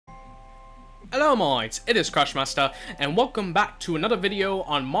Hello mates, it is Crushmaster, and welcome back to another video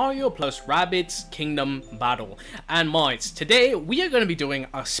on Mario plus Rabbids Kingdom Battle. And mates, today we are going to be doing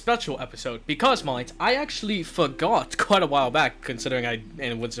a special episode because mates, I actually forgot quite a while back, considering and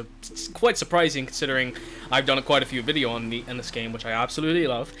it was quite surprising considering I've done quite a few videos in this game, which I absolutely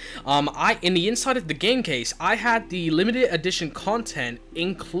love. In the inside of the game case, I had the limited edition content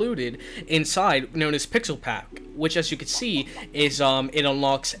included inside, known as Pixel Pack, which, as you can see, is it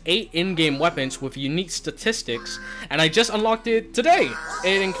unlocks 8 in-game weapons with unique statistics, and I just unlocked it today.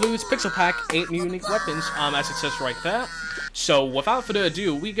 It includes Pixel Pack 8 unique weapons, as it says right there. So without further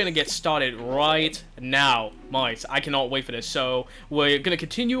ado, we're gonna get started right now, mates. I cannot wait for this. So we're gonna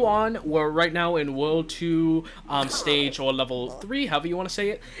continue on. We're right now in World 2 stage, or level 3, however you want to say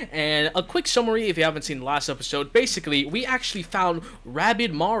it. And a quick summary if you haven't seen the last episode. Basically, we actually found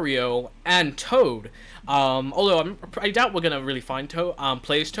Rabbid Mario and Toad. Although I doubt we're gonna really find Toad,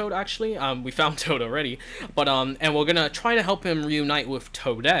 play as Toad actually. We found Toad already, but and we're gonna try to help him reunite with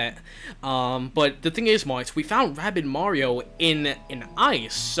Toadette. But the thing is, mates, we found Rabbid Mario in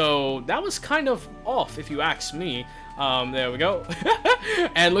ice, so that was kind of off, if you ask me. There we go.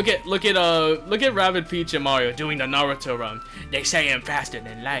 And look at Rabbid Peach and Mario doing the Naruto run. They say I'm faster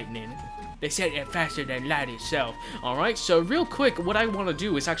than lightning. They said it faster than light itself. Alright, so real quick, what I want to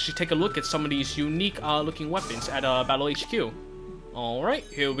do is actually take a look at some of these unique looking weapons at Battle HQ. Alright,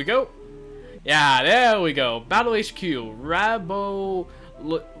 here we go. Yeah, there we go. Battle HQ.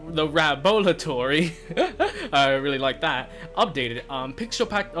 The Rabolatory. I really like that. Updated. Pixel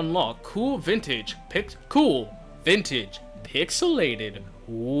Pack unlocked. Cool vintage. Pixelated.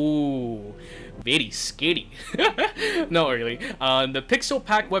 Ooh. Very skitty. Not really. The Pixel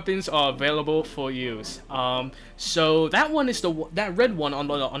Pack weapons are available for use. So that one is that red one on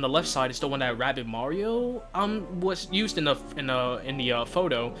the left side is the one that Rabbid Mario was used in the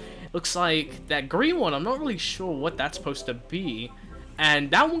photo. Looks like that green one, I'm not really sure what that's supposed to be.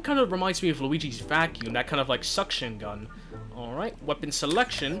 And that one kind of reminds me of Luigi's vacuum, that kind of like suction gun. All right, weapon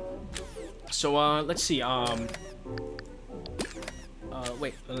selection. So let's see.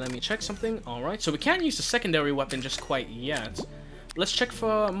 Wait, let me check something. Alright, so we can't use the secondary weapon just quite yet. Let's check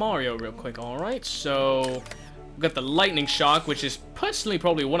for Mario real quick. Alright, so we got the lightning shock, which is personally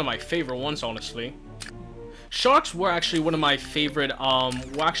probably one of my favorite ones, honestly. Sharks were actually one of my favorite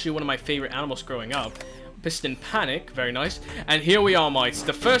animals growing up. Piston Panic, very nice. And here we are, mates.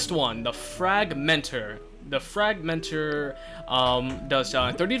 The first one, the Fragmenter. The Fragmenter does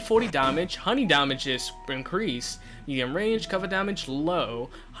 30 to 40 damage. Honey damage is increased. Medium range, cover damage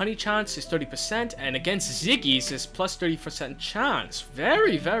low. Honey chance is 30%, and against Ziggy's is plus 30% chance.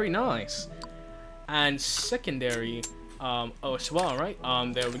 Very, very nice. And secondary, as well, right?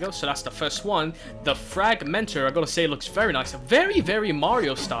 There we go. So that's the first one. The Fragmenter, I gotta say, looks very nice. Very, very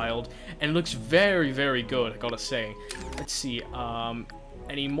Mario styled, and looks very, very good, I gotta say. Let's see.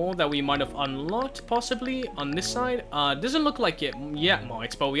 Any more that we might have unlocked possibly on this side? Doesn't look like it yet,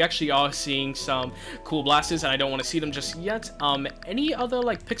 mates, but we actually are seeing some cool blasters, and I don't want to see them just yet. Any other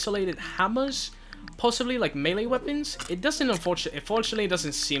like pixelated hammers? Possibly like melee weapons? It doesn't, unfortunately, it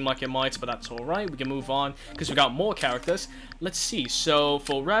doesn't seem like it might, but that's alright. We can move on because we got more characters. Let's see. So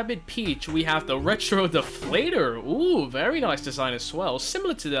for Rabbid Peach, we have the Retro Deflator. Ooh, very nice design as well.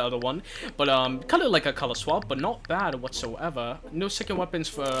 Similar to the other one, but kind of like a color swap, but not bad whatsoever. No secondary weapons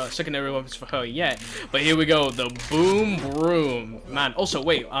for her yet. But here we go, the Boom Broom. Man, also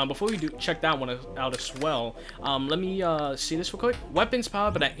wait, before we do check that one out as well, let me see this real quick. Weapons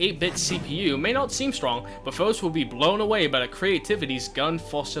powered by an 8-bit CPU may not seem strong, but foes will be blown away by the creativity's gun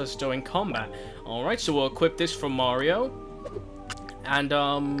forces during combat. Alright, so we'll equip this from Mario. And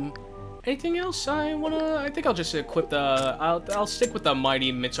anything else I think I'll just equip the I'll stick with the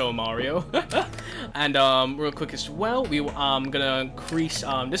mighty Mito Mario. And real quick as well, I'm gonna increase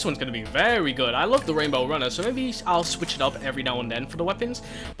this one's gonna be very good. I love the Rainbow Runner, so maybe I'll switch it up every now and then for the weapons.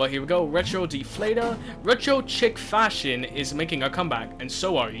 But here we go, Retro Deflator. Retro Chick Fashion is making a comeback, and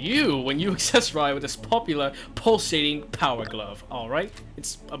so are you when you accessorize with this popular pulsating power glove. Alright,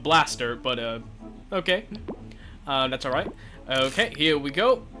 it's a blaster, but okay. That's alright. Okay, here we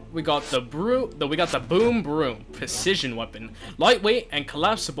go. We got the Boom Broom precision weapon, lightweight and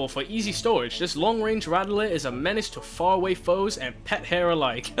collapsible for easy storage. This long-range rattler is a menace to faraway foes and pet hair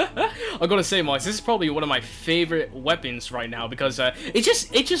alike. I'm gonna say, Mars, this is probably one of my favorite weapons right now because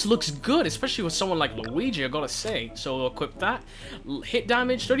it just looks good, especially with someone like Luigi. I gotta say. So we'll equip that. Hit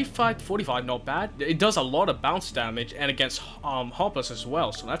damage 35 to 45, not bad. It does a lot of bounce damage and against hoppers as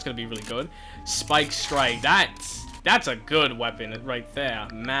well, so that's gonna be really good. Spike Strike. That's a good weapon right there.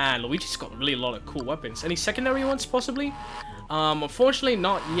 Man, Luigi's got really a lot of cool weapons. Any secondary ones, possibly? Unfortunately,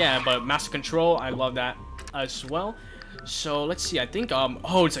 not yet, but Master Control, I love that as well. So let's see. I think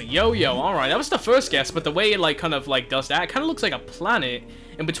oh, it's a yo-yo. All right, that was the first guess, but the way it like kind of like does that, it kind of looks like a planet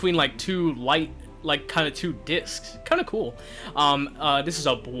in between like two light, like kind of two discs. Kind of cool. This is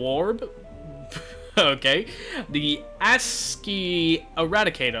a Borb. Okay, the ASCII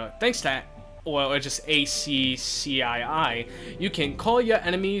Eradicator. Thanks to or just ACCII, you can call your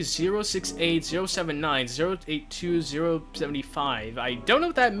enemies 068-079-082-075. I don't know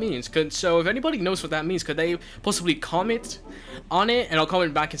what that means, so if anybody knows what that means, could they possibly comment on it, and I'll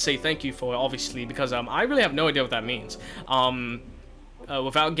comment back and say thank you for it, obviously, because I really have no idea what that means.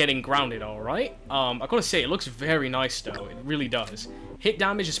 Without getting grounded, alright? I gotta say, it looks very nice though, it really does. Hit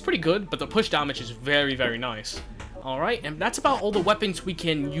damage is pretty good, but the push damage is very, very nice. Alright, and that's about all the weapons we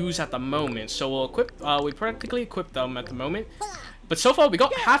can use at the moment. So we'll equip, we practically equip them at the moment. But so far, we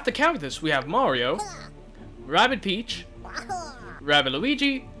got half the characters. We have Mario, Rabbid Peach, Rabbid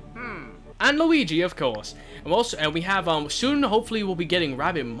Luigi, and Luigi, of course. And we have, soon, hopefully, we'll be getting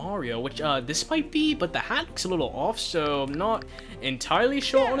Rabbid Mario, which, this might be, but the hat looks a little off, so I'm not entirely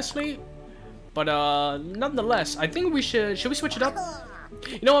sure, honestly. But, nonetheless, I think we should we switch it up?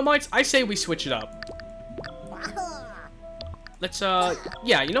 You know what, Mites? I say we switch it up. Let's,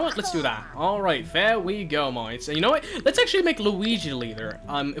 yeah, you know what? Let's do that. Alright, there we go, Mites. And you know what? Let's actually make Luigi the leader,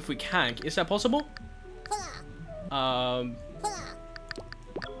 if we can. Is that possible? Oh,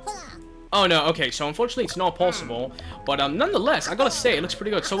 no, okay, so unfortunately it's not possible. But, nonetheless, I gotta say, it looks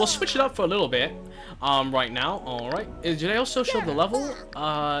pretty good. So we'll switch it up for a little bit, right now. Alright. Did I also show the level?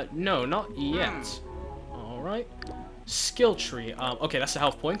 No, not yet. Alright. Skill tree. Okay, that's the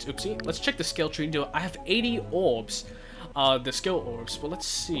health points. Oopsie. Let's check the skill tree. I have 80 orbs. The skill orbs, but let's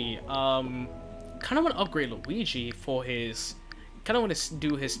see. Kind of want to upgrade Luigi for his. Kind of want to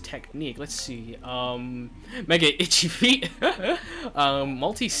do his technique. Let's see. Mega itchy feet.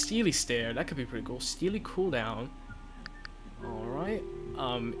 Multi steely stare. That could be pretty cool. Steely cooldown. All right.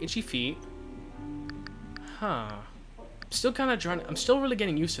 Itchy feet. Huh. Still kind of trying. I'm still really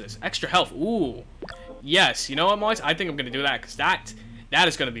getting used to this. Extra health. Ooh. Yes. You know what, Moise? I think I'm gonna do that because that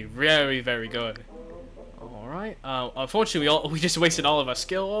is gonna be very, very good. Alright, unfortunately we just wasted all of our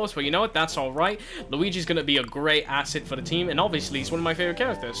skill orbs, but you know what, that's alright. Luigi's gonna be a great asset for the team, and obviously he's one of my favorite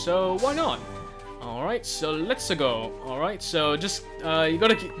characters, so why not? Alright, so let's go. Alright, so just, you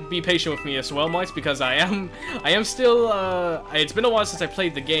gotta be patient with me as well, Mites, because I am still, it's been a while since I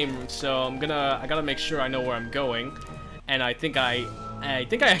played the game, so I gotta make sure I know where I'm going, and I think I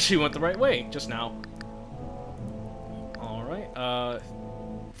actually went the right way just now. Alright,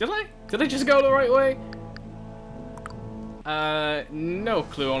 did I just go the right way? No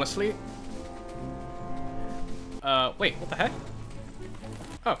clue, honestly. Wait, what the heck?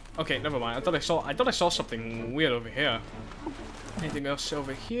 Oh, okay, never mind. I thought I saw something weird over here. Anything else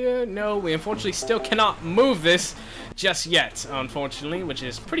over here? No, we unfortunately still cannot move this just yet, unfortunately, which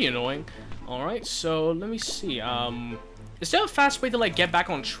is pretty annoying. Alright, so let me see. Is there a fast way to like get back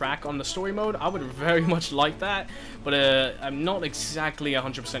on track on the story mode? I would very much like that, but I'm not exactly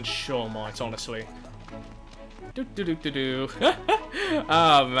 100% sure, Mart, honestly.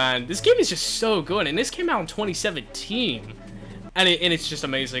 Oh man, this game is just so good, and this came out in 2017, and it's just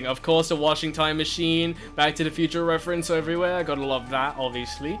amazing. Of course, the washing time machine, Back to the Future reference everywhere. I gotta love that,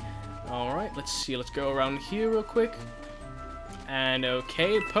 obviously. All right, let's see. Let's go around here real quick. And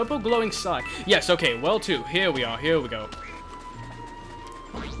okay, purple glowing side. Yes, okay. Well, too. Here we are. Here we go.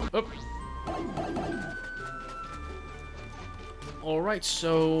 Oop. Alright,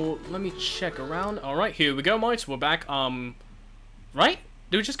 so let me check around. Alright, here we go, Mites. We're back. Right?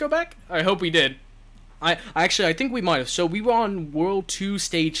 Did we just go back? I hope we did. I think we might have. So we were on World 2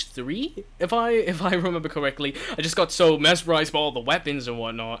 Stage 3, if I remember correctly. I just got so mesmerized by all the weapons and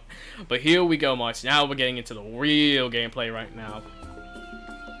whatnot. But here we go, Mites. Now we're getting into the real gameplay right now.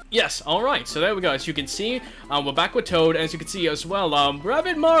 Yes, alright, so there we go. As you can see, we're back with Toad, and as you can see as well,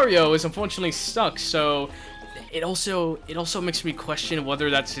 Rabbid Mario is unfortunately stuck, so it also makes me question whether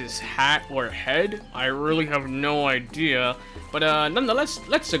that's his hat or head. I really have no idea. But nonetheless,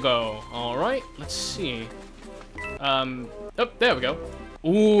 let's go. Alright, let's see. Oh, there we go.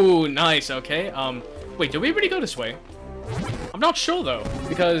 Ooh, nice, okay. Wait, did we really go this way? I'm not sure though,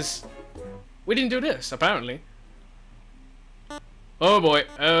 because we didn't do this, apparently. Oh boy,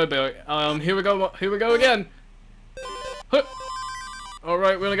 here we go again. Huh.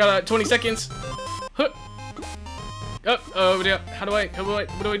 Alright, we only got 20 seconds. Huh. Oh, how do I, what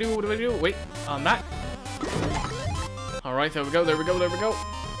do I do? Wait, on that. Alright, there we go.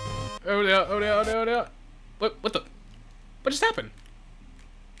 Oh dear. What just happened?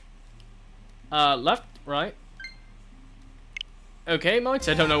 Left, right. Okay, mates,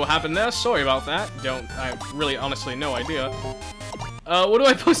 I don't know what happened there. Sorry about that. I really honestly no idea. What am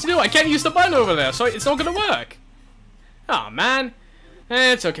I supposed to do? I can't use the button over there, so it's not gonna work. Aw, man.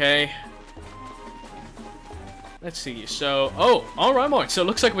 It's okay. Let's see, so... Oh, alright, Mark. So it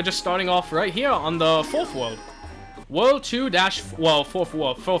looks like we're just starting off right here on the 4th world. World 2-... Well,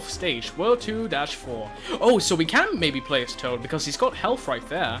 4th stage. World 2-4. Oh, so we can maybe play as Toad, because he's got health right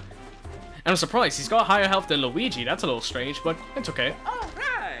there. And I'm surprised, he's got higher health than Luigi. That's a little strange, but it's okay.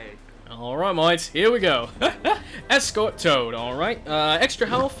 Alright! Alright, mates. Here we go. Escort Toad, alright. Extra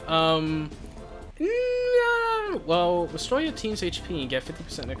health, well, restore your team's HP and get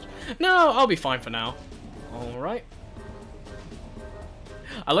 50% extra. No, I'll be fine for now. Alright.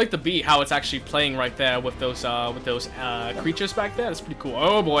 I like the beat, how it's actually playing right there with those creatures back there. That's pretty cool.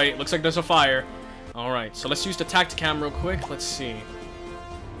 Oh boy, it looks like there's a fire. Alright, so let's use the Tacticam real quick. Let's see.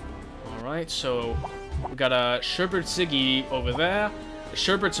 Alright, so we got a Sherbert Ziggy over there. A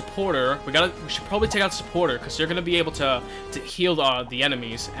Sherbert Supporter. We should probably take out Supporter, because they're gonna be able to heal the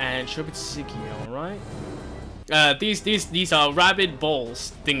enemies. And Sherbert Ziggy, alright. These are Rabbid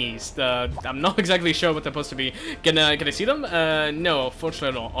Balls thingies. I'm not exactly sure what they're supposed to be. Can I see them? No,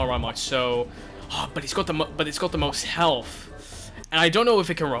 fortunately not. Alright, much. So, but it's got the most health, and I don't know if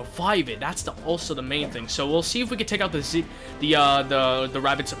it can revive it. That's also the main thing. So we'll see if we can take out the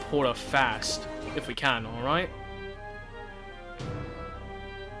Rabbid Supporter fast, if we can. Alright.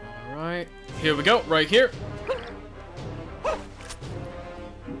 Alright. Here we go. Right here.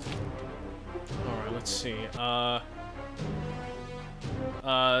 Let's see.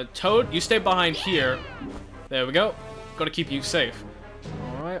 Toad, you stay behind here. There we go. Gotta keep you safe.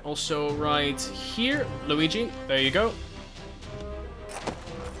 Alright, also right here. Luigi, there you go.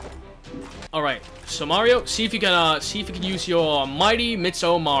 Alright, so Mario, see if you can use your mighty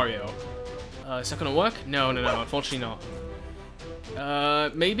Mitsu Mario. Is that gonna work? No, unfortunately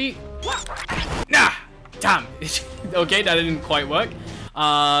not. Maybe? Nah! Damn! Okay, that didn't quite work.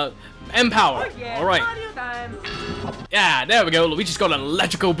 Empower. Oh, yeah, alright. Yeah, there we go. Luigi's got an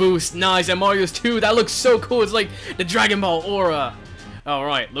electrical boost. Nice, and Mario's too. That looks so cool. It's like the Dragon Ball aura.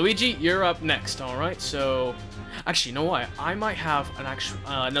 Alright, Luigi, you're up next. Alright, so... Actually, you know what? I might have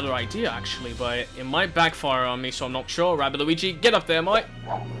another idea, actually, but it might backfire on me, so I'm not sure. Rabbid Luigi, get up there, mate.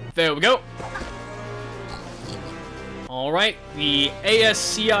 There we go. Alright, the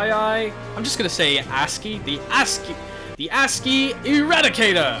ASCII... I'm just gonna say ASCII. The ASCII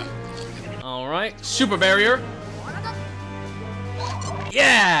Eradicator. Alright, Super Barrier.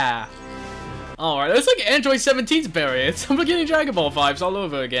 Yeah! Alright, that's like Android 17's barrier. I'm getting Dragon Ball vibes all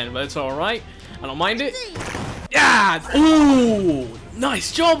over again, but it's alright. I don't mind it. Yeah! Ooh!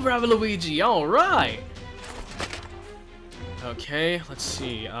 Nice job, Rabbid Luigi! Alright! Okay, let's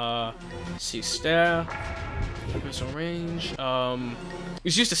see. See, stare. Here's a range.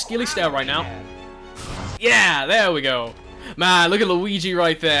 He's used a Steely Stare right now. Yeah, there we go. Man, look at Luigi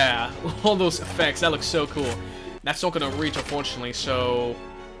right there. All those effects, that looks so cool. That's not gonna reach, unfortunately, so...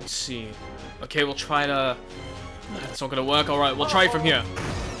 Let's see. Okay, we'll try to... That's not gonna work. Alright, we'll try it from here.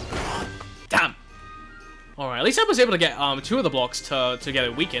 Damn! Alright, at least I was able to get 2 of the blocks to get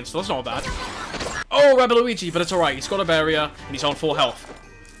it weakened, so that's not bad. Oh, Rabbid Luigi, but it's alright. He's got a barrier, and he's on full health.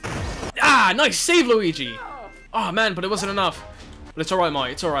 Ah, nice save, Luigi! Oh, man, but it wasn't enough. But it's alright,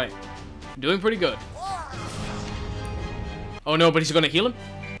 mate. It's alright. Doing pretty good. Oh no, but he's gonna heal him?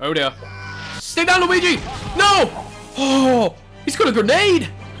 Oh dear. Stay down, Luigi! No! Oh! He's got a grenade!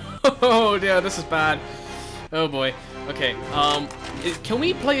 Oh dear, this is bad. Oh boy. Okay, can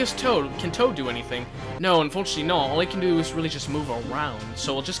we play as Toad? Can Toad do anything? No, unfortunately not. All he can do is really just move around.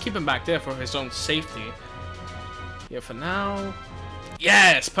 So we'll just keep him back there for his own safety. Yeah, for now.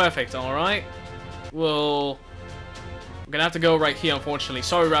 Yes! Perfect, alright. We're gonna have to go right here, unfortunately.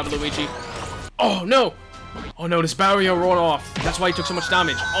 Sorry, Rabbid Luigi. Oh no! Oh no, this barrier rolled off. That's why he took so much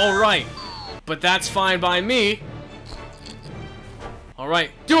damage. Alright. But that's fine by me.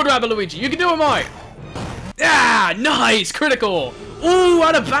 Alright. Do it, Rabbid Luigi. You can do it, Mike. Yeah! Nice! Critical! Ooh,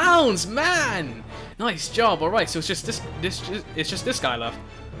 out of bounds! Man! Nice job. Alright, so it's just this guy left.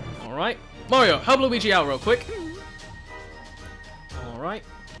 Alright. Mario, help Luigi out real quick. Alright.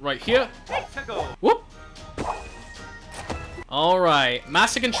 Right here. Whoop! Alright.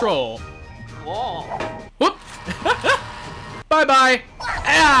 Master control. Whoa. Whoop! Bye-bye!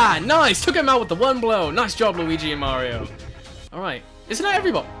 Ah, nice! Took him out with the one blow. Nice job, Luigi and Mario. Alright. Isn't that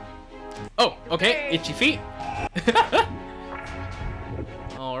everybody? Oh, okay. Itchy feet.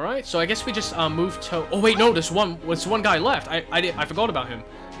 Alright, so I guess we just move to... Oh, wait, no, there's one guy left. I forgot about him.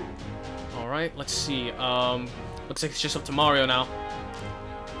 Alright, let's see. Looks like it's just up to Mario now.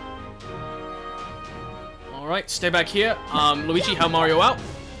 Alright, stay back here. Luigi, help Mario out.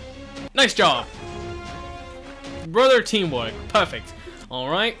 Nice job. Brother teamwork. Perfect.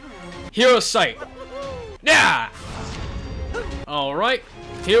 Alright. Hero sight. Yeah! Alright.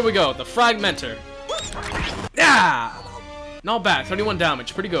 Here we go. The Fragmenter. Yeah! Not bad. 31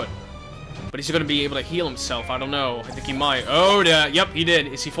 damage. Pretty good. But is he going to be able to heal himself? I don't know. I think he might. Oh, yeah. Yep, he did.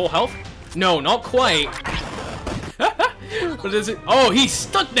 Is he full health? No, not quite. What is it? Oh, he's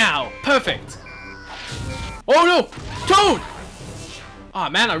stuck now. Perfect. Oh, no. Toad! Ah,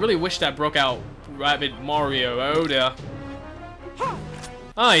 man, I really wish that broke out Rabbid Mario. Oh, dear.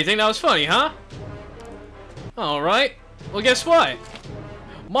 Ah, you think that was funny, huh? Alright. Well, guess what?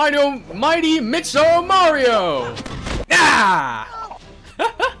 Mighty Mitsu Mario! Ah!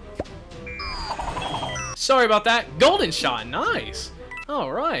 Sorry about that. Golden shot. Nice.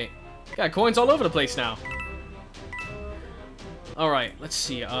 Alright. Got coins all over the place now. Alright, let's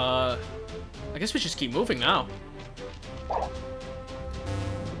see. I guess we just keep moving now.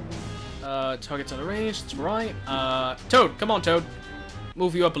 Targets on the range. That's right. Toad. Come on, Toad.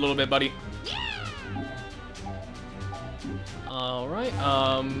 Move you up a little bit, buddy. Alright,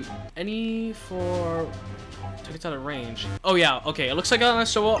 any for targets out of range? Oh yeah, okay, it looks like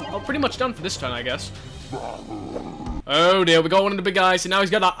so we're pretty much done for this turn, I guess. Oh dear, we got one of the big guys, and now he's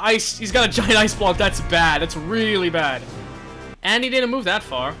got a giant ice block. That's bad, that's really bad. And he didn't move that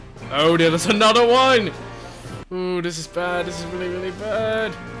far. Oh dear, there's another one! Ooh, this is bad, this is really, really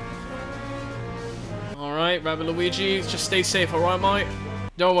bad. Alright, Rabbid Luigi, just stay safe, alright, mate?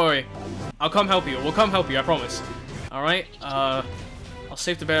 Don't worry. I'll come help you, we'll come help you, I promise. Alright, I'll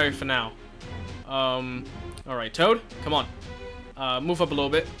save the barrier for now. Alright, Toad, come on. Move up a little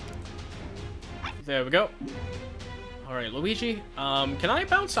bit. There we go. Alright, Luigi, can I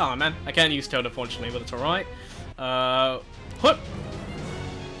bounce? Oh, man, I can't use Toad, unfortunately, but it's alright. Whoop!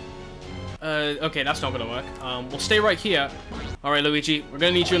 Okay, that's not gonna work. We'll stay right here. Alright, Luigi, we're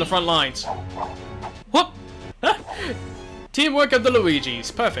gonna need you in the front lines. Whoop! Teamwork of the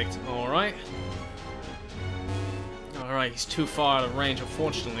Luigis, perfect. Alright. Alright, he's too far out of range,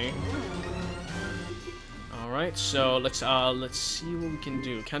 unfortunately. Alright, so let's see what we can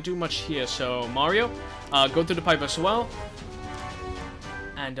do. Can't do much here, so Mario, go through the pipe as well.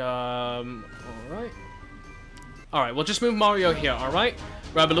 And, alright. Alright, we'll just move Mario here, alright?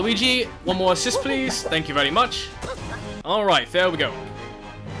 Rabbid Luigi, one more assist, please. Thank you very much. Alright, there we go.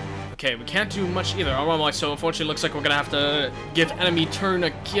 Okay, we can't do much either. Alright, so unfortunately, it looks like we're gonna have to give enemy turn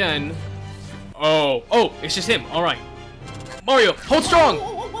again. Oh, it's just him. Alright. Mario, hold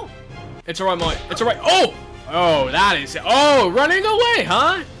strong! It's alright, Mario. It's alright. Oh, that is... Oh, running away,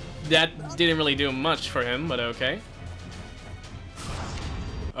 huh? That didn't really do much for him, but okay.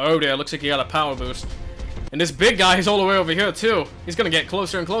 Oh, dear. Looks like he got a power boost. And this big guy is all the way over here, too. He's gonna get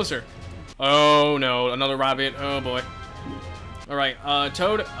closer and closer. Oh, no. Another rabbit. Oh, boy. Alright,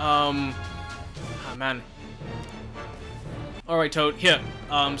 Toad. Oh, man. Alright, Toad. Here.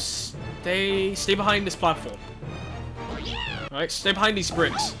 Stay behind this platform. Alright, stay behind these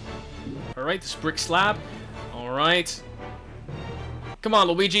bricks. Alright, this brick slab. Alright. Come on,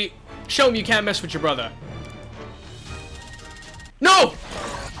 Luigi. Show him you can't mess with your brother. No!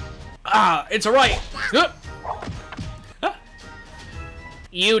 Ah, it's alright.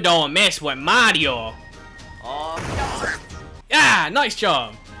 You don't mess with Mario. Yeah, nice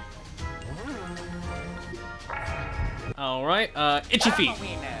job. Alright, itchy feet.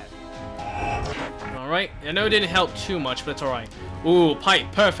 Alright, I know it didn't help too much, but it's alright. Ooh, pipe,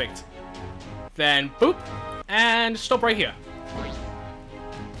 perfect. Then, boop, and stop right here.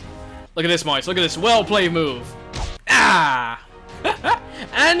 Look at this, Mars, look at this well-played move. Ah!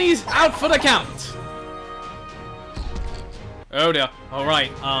 And he's out for the count. Oh dear,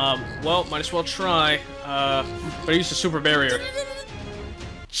 alright, well, might as well try, but I used a super barrier.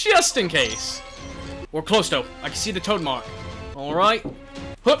 Just in case. We're close though, I can see the toad mark. Alright,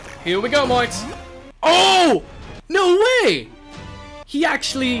 whoop, here we go, Marks. Oh! No way! He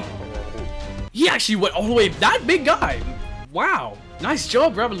actually went all the way, that big guy. Wow, nice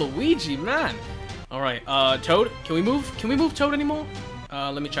job, Rabbid Luigi, man. Alright, Toad, can we move Toad anymore?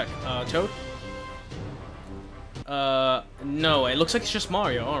 Let me check, Toad? No, it looks like it's just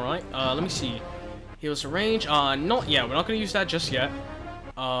Mario, alright. Let me see. Heals range, not yet, we're not gonna use that just yet.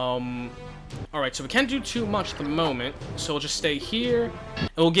 Alright, so we can't do too much at the moment, so we'll just stay here, and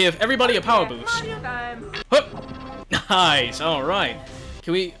we'll give everybody a power boost. Nice, alright.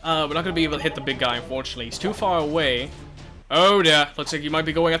 Can we, we're not gonna be able to hit the big guy, unfortunately. He's too far away. Oh, yeah, looks like you might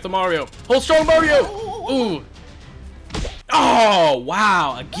be going after Mario. Hold strong, Mario! Ooh. Oh,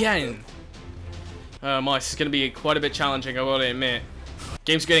 wow, again. This is gonna be quite a bit challenging, I will admit.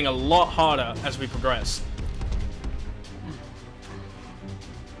 Game's getting a lot harder as we progress.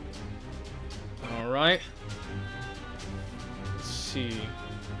 Alright. Let's see.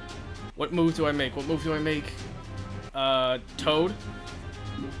 What move do I make? What move do I make? Toad.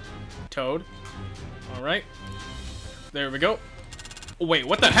 Toad. Alright. There we go. Oh, wait,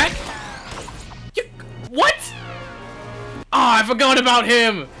 what the heck? What? Oh, I forgot about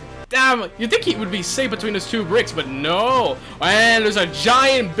him! Damn, you'd think he would be safe between those two bricks, but no! And there's a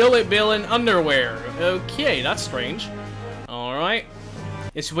giant billet bill in underwear. Okay, that's strange. Alright.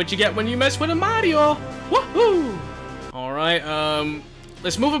 It's what you get when you mess with a Mario! Woohoo! Alright,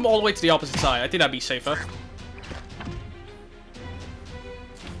 let's move him all the way to the opposite side. I think that'd be safer.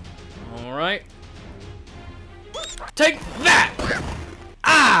 Alright. Take that!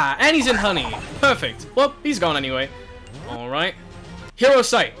 Ah! And he's in honey. Perfect. Well, he's gone anyway. Alright. Hero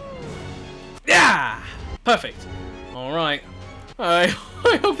sight. Yeah! Perfect. Alright. I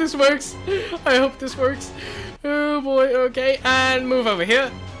hope this works. I hope this works. Oh boy, okay. And move over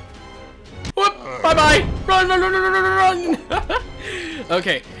here. Whoop! Bye-bye! Run, run, run, run, run, run!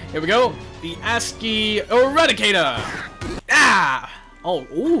 Okay, here we go. The ASCII Eradicator! Ah! Oh,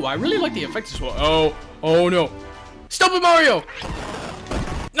 ooh, I really like the effects as well. Oh, oh no. Stop it, Mario!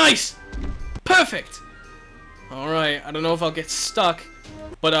 Nice! Perfect! Alright, I don't know if I'll get stuck.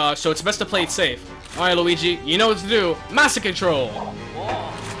 But, so it's best to play it safe. Alright, Luigi, you know what to do. Master control!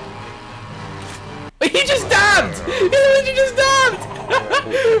 He just dabbed! He literally just dabbed!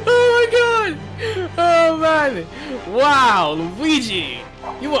 Oh my god! Oh man! Wow, Luigi!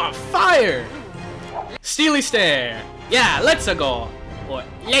 You are on fire! Steely Stare! Yeah, let's go! Or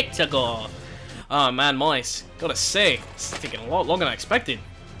let's go! Oh man, Moise, gotta say, it's taking a lot longer than I expected.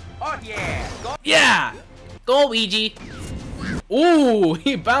 Oh yeah! Go Yeah! Go, Luigi! Ooh,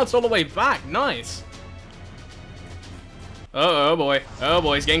 he bounced all the way back. Nice. Oh boy. Oh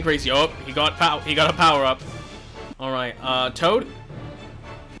boy, he's getting crazy. Oh, he got a power up. All right, Toad.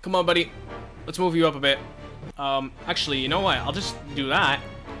 Come on, buddy. Let's move you up a bit. Actually, you know what? I'll just do that.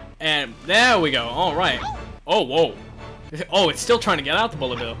 And there we go. All right. Oh, whoa. Oh, it's still trying to get out the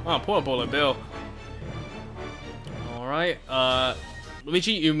Bullet Bill. Oh, poor Bullet Bill. All right.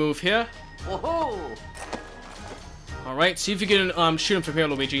 Luigi, you move here. Woohoo! All right. See if you can shoot him from here,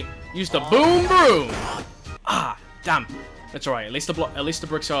 Luigi. Use the boom broom. Ah, damn. That's all right. At least the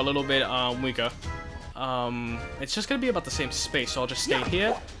bricks are a little bit weaker. It's just gonna be about the same space, so I'll just stay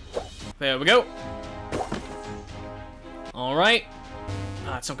here. There we go. All right.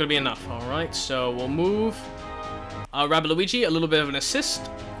 It's not gonna be enough. All right. So we'll move. Rabbid Luigi, a little bit of an assist.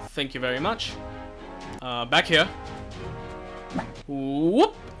 Thank you very much. Back here.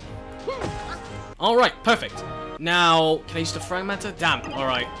 Whoop. All right. Perfect. Now, can I use the fragmenter? Damn. All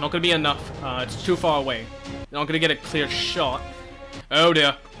right. Not gonna be enough. It's too far away. Not gonna get a clear shot. Oh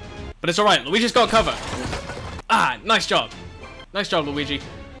dear. But it's all right. Luigi's got cover. Ah, nice job. Nice job, Luigi.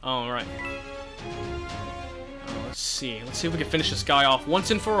 All right. Let's see. Let's see if we can finish this guy off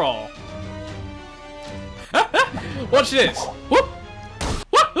once and for all. Watch this. Whoop!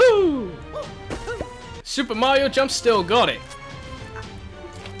 Woohoo! Super Mario Jump still got it.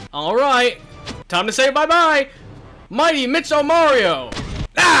 All right. Time to say bye-bye. Mighty Mitzo Mario.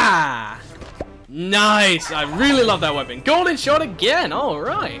 Ah! Nice. I really love that weapon. Golden shot again. All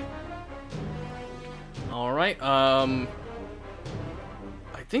right. All right. I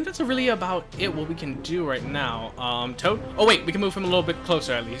think that's really about it. What we can do right now. Toad. Oh wait, we can move him a little bit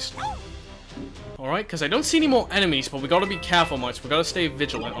closer at least. All right, because I don't see any more enemies, but we gotta be careful, Mites. We gotta stay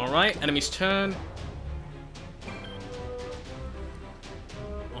vigilant. All right. Enemy's turn.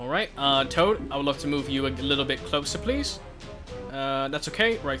 All right. Toad. I would love to move you a little bit closer, please. That's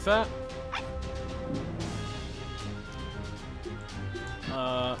okay. Right there.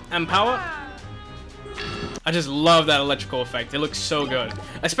 Empower. I just love that electrical effect. It looks so good.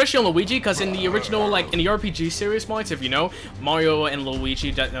 Especially on Luigi, because in the original, like, in the RPG series, Mites, if you know, Mario and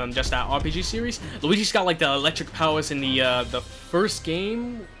Luigi, just that RPG series, Luigi's got, like, the electric powers in the first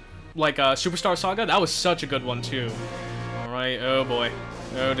game, like, Superstar Saga. That was such a good one, too. Alright, oh boy.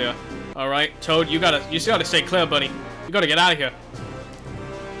 Oh dear. Alright, Toad, you just gotta stay clear, buddy. You gotta get out of here.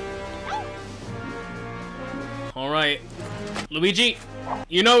 Alright. Luigi,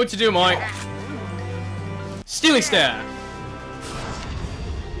 you know what to do, Mike. Steely Stare.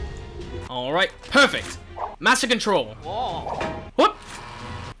 Alright, perfect. Master control. Whoa. Whoop.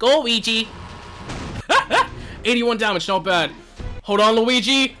 Go, Luigi. 81 damage, not bad. Hold on,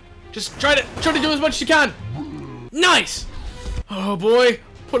 Luigi. Just try to do as much as you can. Nice. Oh boy.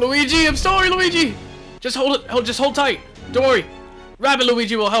 Poor Luigi. I'm sorry, Luigi. Just hold it. Just hold tight. Don't worry. Rabbid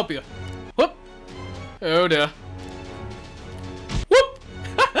Luigi will help you. Whoop. Oh dear. Whoop.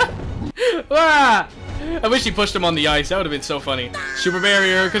 Ah. I wish he pushed him on the ice. That would have been so funny. Super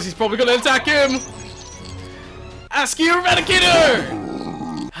barrier, because he's probably going to attack him. ASCII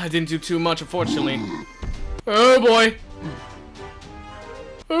Eradicator! I didn't do too much, unfortunately. Oh boy.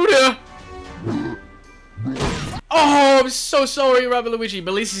 Oh dear. Oh, I'm so sorry, Rabbid Luigi,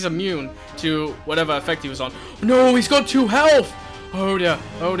 but at least he's immune to whatever effect he was on. No, he's got 2 health! Oh dear,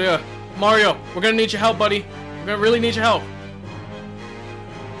 oh dear. Mario, we're gonna need your help, buddy. We're gonna really need your help.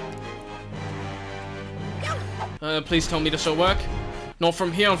 Please tell me this will work. Not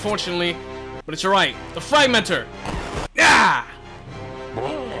from here, unfortunately, but it's alright. The Fragmenter! Yeah!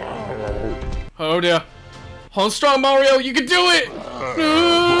 Oh dear. Hold strong, Mario, you can do it!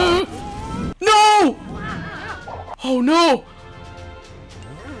 No! Oh no!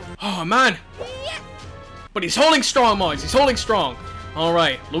 Oh man! But he's holding strong, Mars. He's holding strong.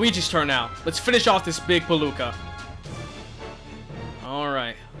 Alright, Luigi's turn now. Let's finish off this big palooka.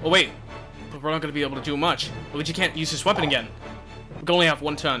 Alright. Oh wait. But we're not gonna be able to do much. Luigi can't use his weapon again. We can only have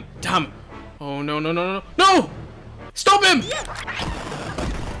 1 turn. Damn! Oh no, no, no, no, no! Stop him!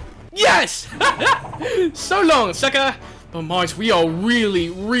 Yes! So long, sucker! But Mars, we are really,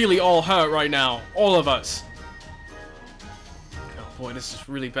 really all hurt right now. All of us. Oh boy, this is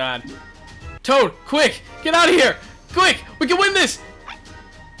really bad. Toad, quick! Get out of here! Quick! We can win this!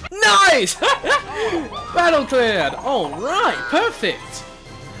 Nice! Battle cleared! Alright, perfect!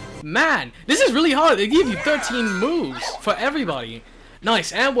 Man, this is really hard. They give you 13 moves for everybody.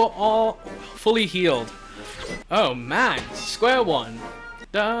 Nice, and we're all fully healed. Oh man, square one.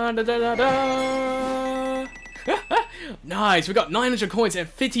 Da da da da da. Nice, we got 900 coins and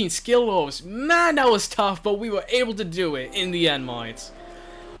 15 skill orbs. Man, that was tough, but we were able to do it in the end, mates.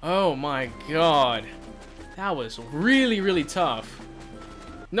 Oh my god. That was really, really tough.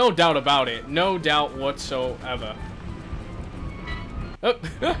 No doubt about it. No doubt whatsoever. Oh,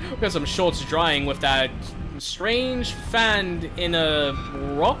 we got some shorts drying with that strange fan in a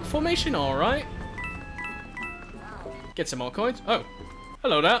rock formation. Alright. Get some more coins. Oh.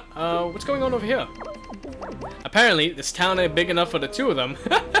 Hello there. What's going on over here? Apparently, this town ain't big enough for the 2 of them.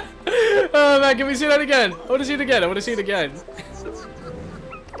 Oh man, can we see that again? I want to see it again. I want to see it again.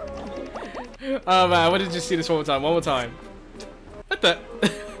 Oh man, I want to just see this one more time. One more time. What the?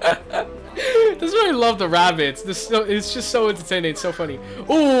 This is why I love the rabbits. It's just so entertaining. It's so funny.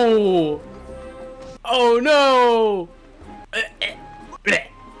 Ooh. Oh no.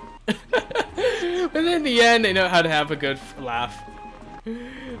 But in the end, they know how to have a good laugh.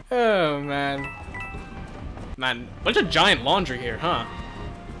 Oh man. Man, bunch of giant laundry here, huh?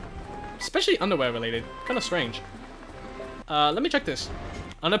 Especially underwear related. Kind of strange. Let me check this.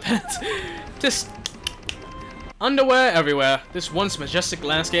 Underpants. Just underwear everywhere. This once majestic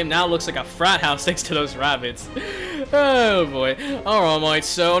landscape now looks like a frat house thanks to those rabbits. Oh boy. Alright,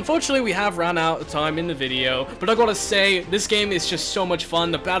 so unfortunately we have run out of time in the video, but I gotta say, this game is just so much fun.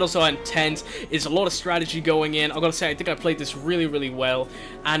 The battles are intense. There's a lot of strategy going in. I gotta say, I think I played this really, really well.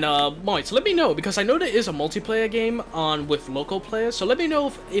 And so let me know, because I know there is a multiplayer game on with local players. So let me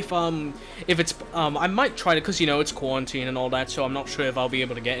know if it's I might try to, because you know it's quarantine and all that, so I'm not sure if I'll be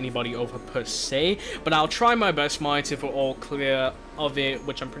able to get anybody over per se, but I'll try my best, mates, if we're all clear of it,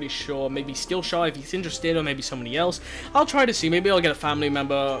 which I'm pretty sure. Maybe Skillshy if he's interested, or maybe somebody else. I'll try to see. Maybe I'll get a family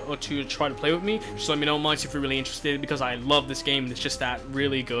member or 2 to try to play with me. Just let me know, mates, if you're really interested, because I love this game and it's just that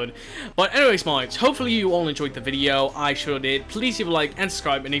really good. But anyways, mates, hopefully you all enjoyed the video. I sure did. Please leave a like and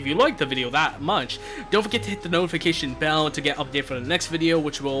subscribe, and if you liked the video that much, don't forget to hit the notification bell to get updated for the next video,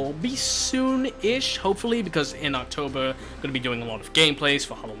 which will be soon-ish, hopefully, because in October I'm going to be doing a lot of gameplays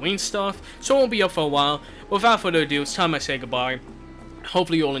for Halloween stuff, so it won't be up for a while. Without further ado, it's time I say goodbye.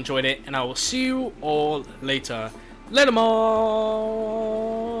 Hopefully you all enjoyed it, and I will see you all later. Later,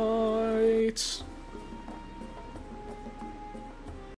 mates!